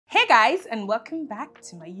Hey guys, and welcome back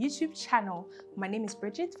to my YouTube channel. My name is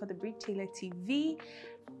Bridget for the Brit Taylor TV.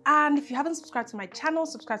 And if you haven't subscribed to my channel,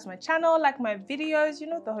 subscribe to my channel, like my videos, you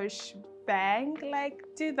know, the whole shebang, like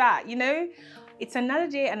do that, you know? It's another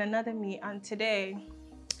day and another me, and today,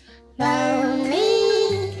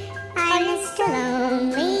 Lonely, I'm still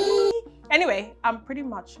lonely. Anyway, I'm pretty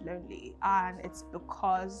much lonely, and it's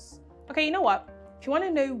because, okay, you know what? If you want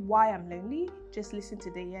to know why I'm lonely, just listen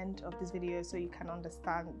to the end of this video so you can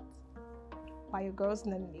understand why your girl's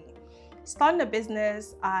lonely. Starting a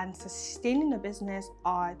business and sustaining a business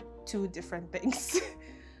are two different things.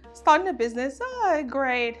 Starting a business,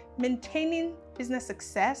 great. Maintaining business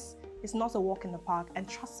success is not a walk in the park. And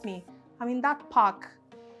trust me, I'm in that park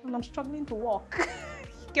and I'm struggling to walk.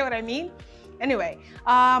 Get what I mean? Anyway,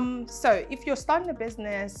 so if you're starting a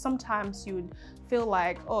business, sometimes you would feel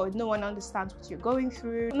like, oh, no one understands what you're going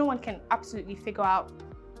through. No one can absolutely figure out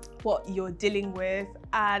what you're dealing with.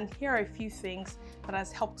 And here are a few things that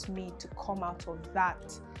has helped me to come out of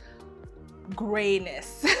that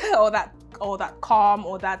grayness or that calm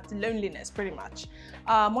or that loneliness, pretty much.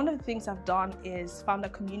 One of the things I've done is found a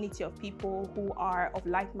community of people who are of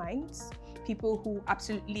like minds, people who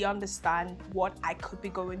absolutely understand what I could be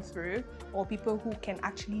going through, or people who can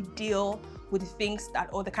actually deal with the things that,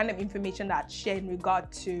 or the kind of information that I share in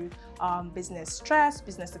regard to business stress,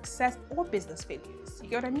 business success, or business failures. You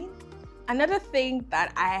get what I mean? Another thing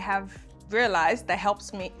that I have realized that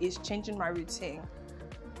helps me is changing my routine.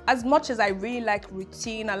 As much as I really like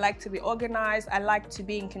routine, I like to be organized, I like to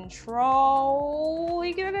be in control,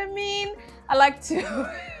 you get what I mean? I like to,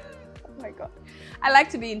 oh my God. I like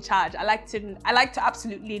to be in charge. I like to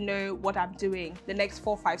absolutely know what I'm doing, the next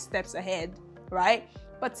 4 or 5 steps ahead, right?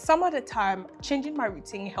 But some of the time, changing my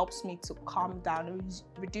routine helps me to calm down. It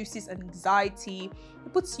reduces anxiety.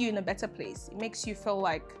 It puts you in a better place. It makes you feel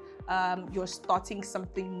like you're starting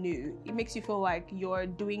something new. It makes you feel like you're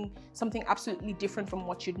doing something absolutely different from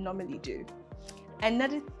what you'd normally do.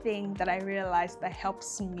 Another thing that I realized that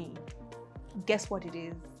helps me, guess what it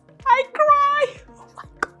is? I cry. Oh my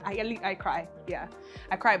God. I cry, yeah.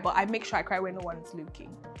 I cry, but I make sure I cry when no one's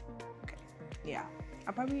looking. Okay, yeah.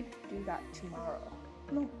 I'll probably do that tomorrow.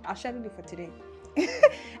 No, I'll schedule it for today.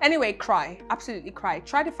 Anyway, cry, absolutely cry.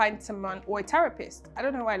 Try to find someone or a therapist. I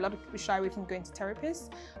don't know why a lot of people shy away from going to therapists.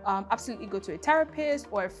 Absolutely go to a therapist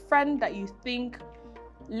or a friend that you think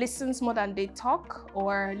listens more than they talk,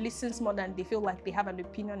 or listens more than they feel like they have an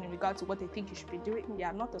opinion in regard to what they think you should be doing. Yeah,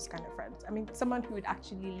 I'm not those kind of friends. I mean, someone who would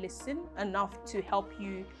actually listen enough to help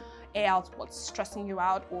you air out what's stressing you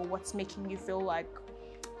out or what's making you feel like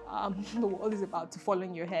the world is about to fall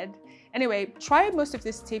on your head. Anyway, try most of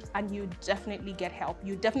these tips and you definitely get help.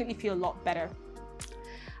 You definitely feel a lot better.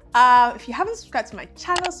 If you haven't subscribed to my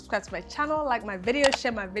channel, subscribe to my channel, like my videos,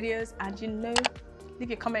 share my videos, and you know, leave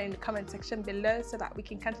your comment in the comment section below so that we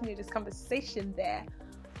can continue this conversation there.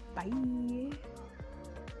 Bye.